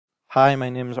Hi, my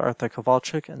name is Arthur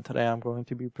Kowalczyk, and today I'm going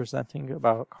to be presenting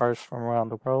about cars from around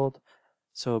the world.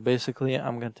 So basically,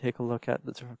 I'm going to take a look at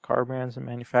the different car brands and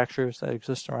manufacturers that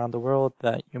exist around the world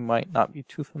that you might not be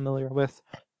too familiar with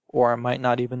or might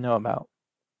not even know about.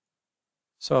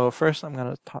 So first, I'm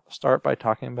going to start by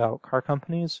talking about car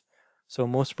companies. So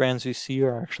most brands you see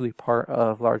are actually part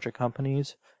of larger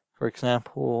companies. For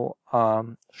example,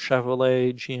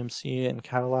 Chevrolet, GMC, and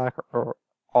Cadillac are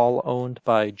all owned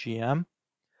by GM.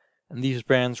 And these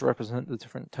brands represent the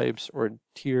different types or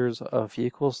tiers of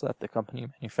vehicles that the company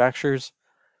manufactures.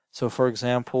 So for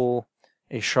example,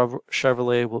 a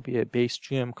Chevrolet will be a base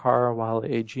GM car, while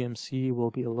a GMC will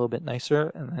be a little bit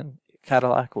nicer, and then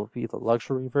Cadillac will be the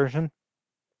luxury version.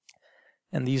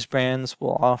 And these brands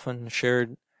will often share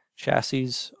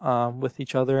chassis with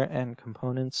each other and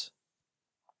components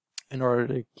in order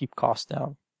to keep costs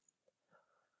down.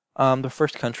 The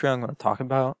first country I'm going to talk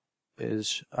about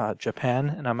is Japan,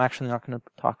 and I'm actually not going to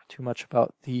talk too much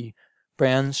about the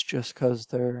brands just because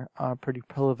they're pretty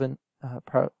prevalent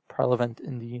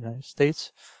in the United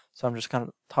States. So I'm just going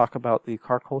to talk about the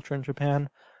car culture in Japan.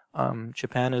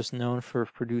 Japan is known for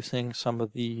producing some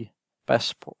of the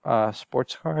best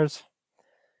sports cars,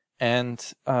 and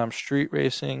street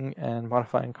racing and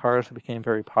modifying cars became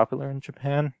very popular in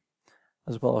Japan,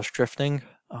 as well as drifting.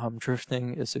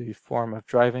 Drifting is a form of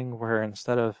driving where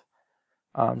instead of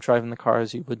driving the car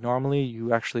as you would normally,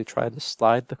 you actually try to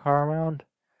slide the car around.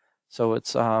 So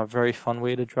it's a very fun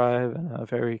way to drive and a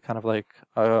very kind of like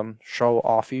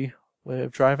show-offy way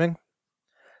of driving.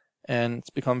 And it's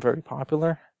become very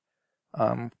popular.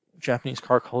 Japanese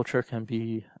car culture can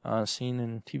be seen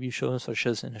in TV shows such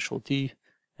as Initial D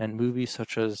and movies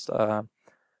such as the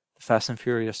Fast and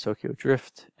Furious Tokyo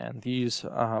Drift. And these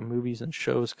movies and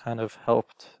shows kind of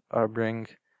helped bring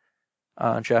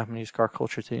Japanese car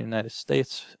culture to the United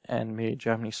States and made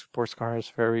Japanese sports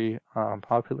cars very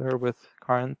popular with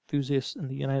car enthusiasts in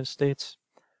the United States.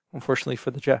 Unfortunately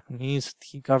for the Japanese,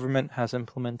 the government has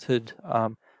implemented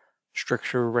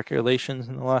stricter regulations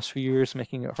in the last few years,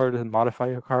 making it harder to modify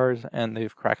your cars, and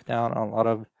they've cracked down on a lot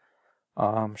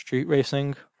of street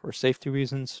racing for safety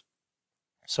reasons.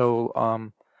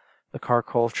 So the car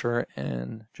culture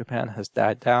in Japan has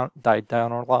died down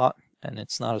a lot, and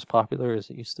it's not as popular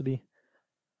as it used to be.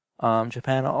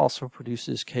 Japan also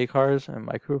produces K-cars and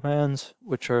microvans,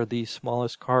 which are the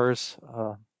smallest cars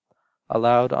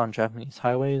allowed on Japanese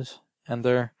highways, and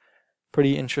they're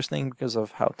pretty interesting because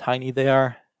of how tiny they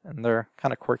are, and they're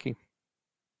kind of quirky.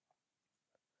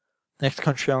 Next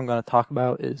country I'm going to talk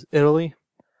about is Italy.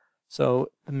 So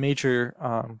the major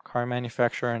car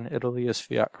manufacturer in Italy is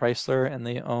Fiat Chrysler, and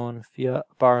they own Fiat,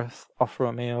 Abarth, Alfa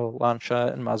Romeo,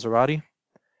 Lancia, and Maserati.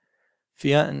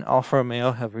 Fiat and Alfa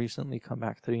Romeo have recently come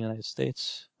back to the United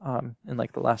States in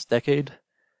like the last decade,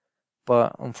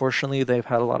 but unfortunately they've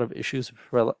had a lot of issues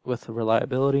with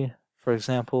reliability. For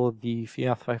example, the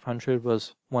Fiat 500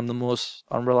 was one of the most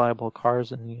unreliable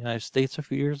cars in the United States a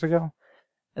few years ago,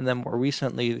 and then more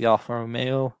recently the Alfa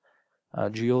Romeo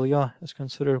Giulia is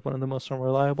considered one of the most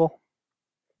unreliable.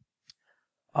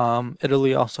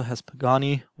 Italy also has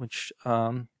Pagani, which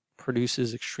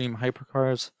produces extreme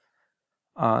hypercars.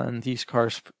 And these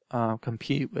cars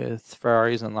compete with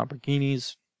Ferraris and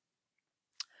Lamborghinis.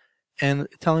 And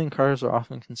Italian cars are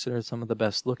often considered some of the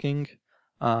best looking.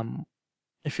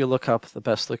 If you look up the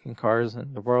best looking cars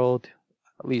in the world,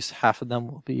 at least half of them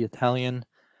will be Italian.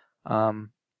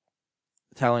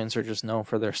 Italians are just known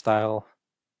for their style,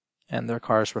 and their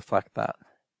cars reflect that.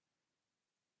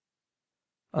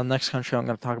 The next country I'm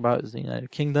going to talk about is the United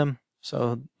Kingdom.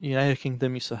 So the United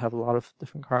Kingdom used to have a lot of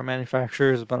different car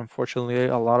manufacturers, but unfortunately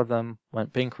a lot of them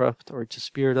went bankrupt or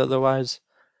disappeared otherwise.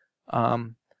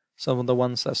 Some of the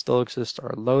ones that still exist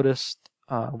are Lotus,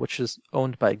 which is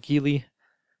owned by Geely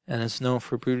and is known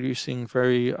for producing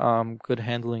very good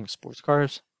handling sports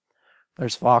cars.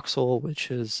 There's Vauxhall, which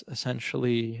is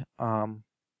essentially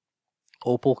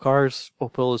Opel cars.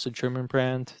 Opel is a German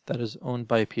brand that is owned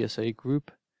by PSA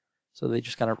Group, so they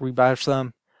just kind of rebadged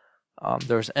them.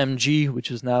 There's MG, which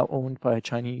is now owned by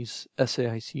Chinese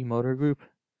SAIC Motor Group.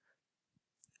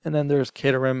 And then there's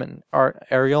Caterham and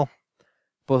Ariel.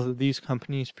 Both of these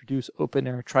companies produce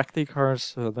open-air track day cars,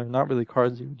 so they're not really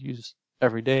cars you would use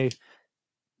every day.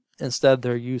 Instead,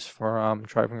 they're used for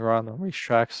driving around on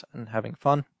racetracks and having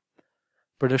fun.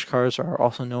 British cars are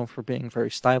also known for being very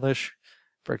stylish.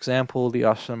 For example, the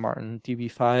Aston Martin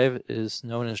DB5 is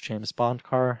known as James Bond's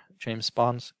car,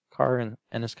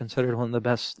 and is considered one of the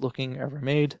best looking ever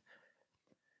made.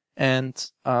 And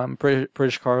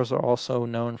British cars are also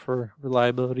known for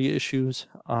reliability issues.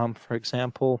 For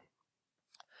example,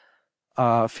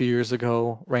 a few years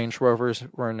ago, Range Rovers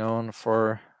were known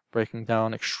for breaking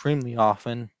down extremely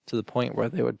often, to the point where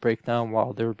they would break down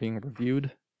while they were being reviewed,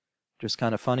 which is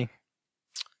kind of funny.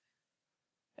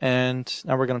 And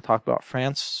now we're going to talk about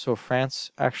France. So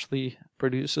France actually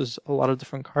produces a lot of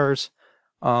different cars.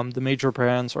 The major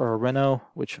brands are Renault,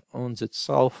 which owns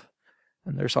itself,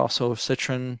 and there's also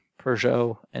Citroën,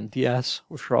 Peugeot, and DS,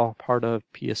 which are all part of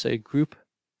PSA Group.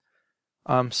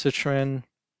 Citroën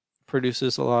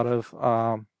produces a lot of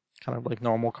kind of like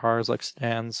normal cars, like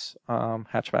sedans,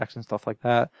 hatchbacks, and stuff like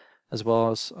that, as well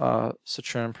as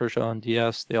Citroën, Peugeot, and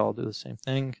DS. They all do the same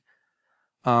thing.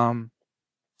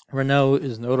 Renault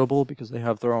is notable because they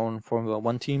have their own Formula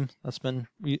One team that's been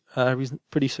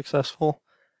pretty successful.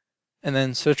 And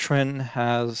then Citroën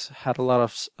has had a lot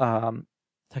of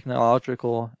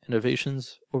technological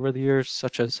innovations over the years,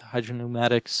 such as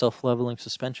hydropneumatic self-leveling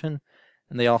suspension,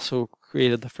 and they also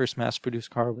created the first mass-produced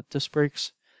car with disc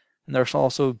brakes. And there's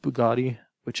also Bugatti,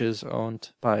 which is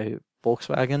owned by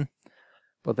Volkswagen,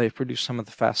 but they've produced some of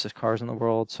the fastest cars in the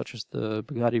world, such as the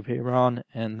Bugatti Veyron,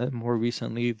 and then more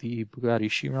recently the Bugatti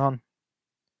Chiron.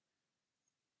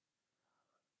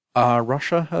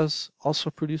 Russia has also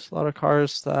produced a lot of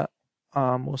cars that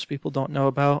most people don't know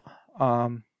about.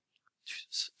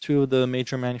 Two of the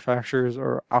major manufacturers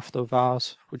are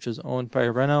AvtoVAZ, which is owned by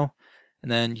Renault,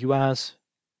 and then UAZ.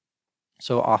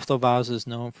 So AvtoVAZ is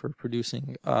known for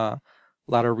producing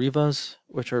Lada Rivas,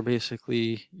 which are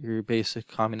basically your basic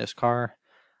communist car.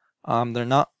 They're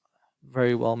not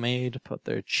very well made, but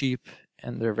they're cheap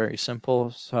and they're very simple,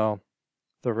 so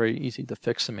they're very easy to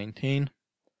fix and maintain.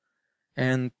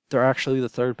 And they're actually the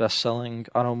third best-selling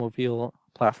automobile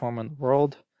platform in the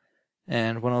world,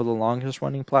 and one of the longest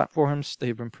running platforms.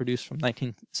 They've been produced from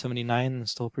 1979 and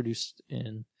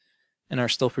are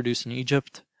still produced in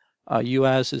Egypt.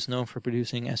 UAZ is known for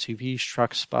producing SUVs,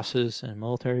 trucks, buses, and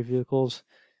military vehicles.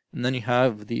 And then you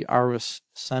have the Aurus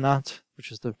Senat,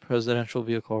 which is the presidential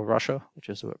vehicle of Russia, which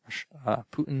is what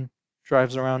Putin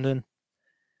drives around in.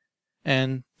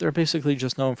 And they're basically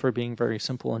just known for being very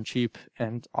simple and cheap,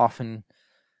 and often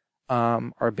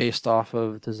are based off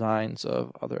of designs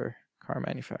of other car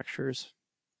manufacturers.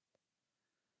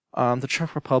 The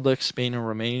Czech Republic, Spain, and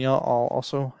Romania all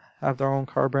also have their own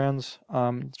car brands.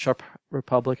 The Czech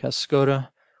Republic has Skoda,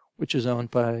 which is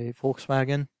owned by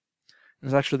Volkswagen.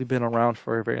 It's actually been around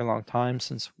for a very long time,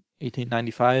 since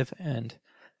 1895, and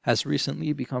has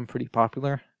recently become pretty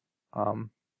popular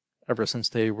ever since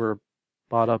they were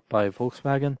bought up by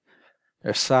Volkswagen.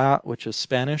 There's Seat, which is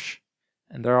Spanish,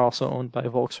 and they're also owned by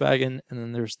Volkswagen. And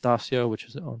then there's Dacia, which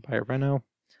is owned by Renault.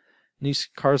 And these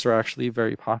cars are actually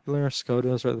very popular.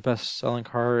 Skodas are the best-selling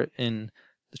car in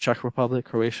the Czech Republic,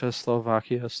 Croatia,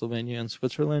 Slovakia, Slovenia, and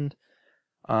Switzerland.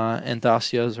 And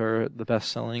Dacias are the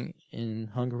best-selling in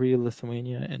Hungary,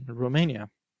 Lithuania, and Romania.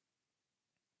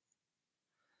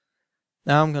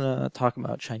 Now I'm going to talk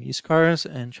about Chinese cars,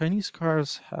 and Chinese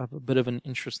cars have a bit of an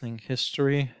interesting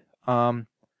history.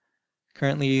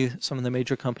 Currently, some of the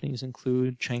major companies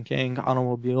include Chang'an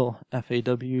Automobile,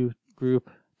 FAW Group,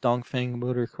 Dongfeng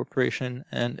Motor Corporation,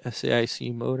 and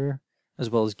SAIC Motor, as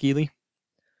well as Geely.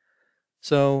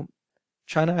 So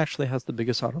China actually has the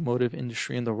biggest automotive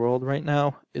industry in the world right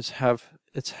now. It's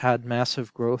had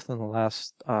massive growth in the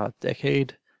last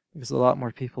decade, because a lot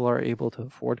more people are able to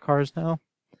afford cars now.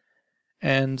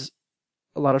 And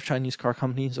a lot of Chinese car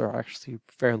companies are actually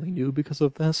fairly new because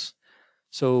of this.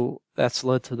 So that's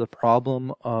led to the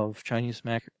problem of Chinese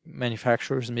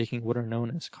manufacturers making what are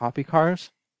known as copy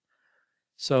cars.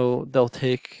 So they'll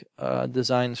take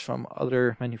designs from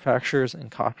other manufacturers and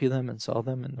copy them and sell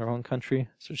them in their own country.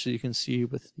 So as you can see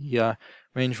with the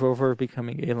Range Rover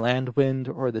becoming a Landwind,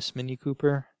 or this Mini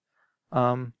Cooper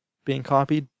being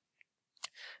copied.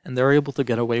 And they're able to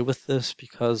get away with this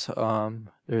because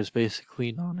there's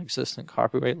basically non-existent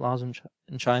copyright laws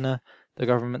in China. The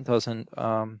government doesn't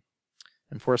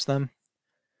enforce them.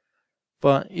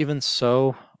 But even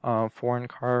so, foreign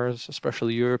cars,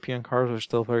 especially European cars, are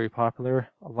still very popular.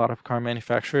 A lot of car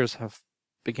manufacturers have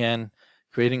began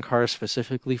creating cars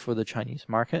specifically for the Chinese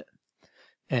market.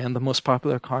 And the most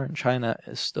popular car in China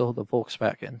is still the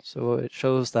Volkswagen. So it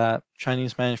shows that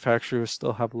Chinese manufacturers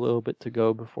still have a little bit to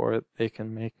go before they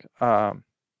can make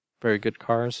very good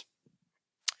cars.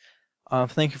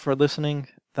 Thank you for listening.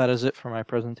 That is it for my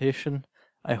presentation.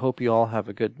 I hope you all have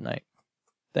a good night.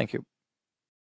 Thank you.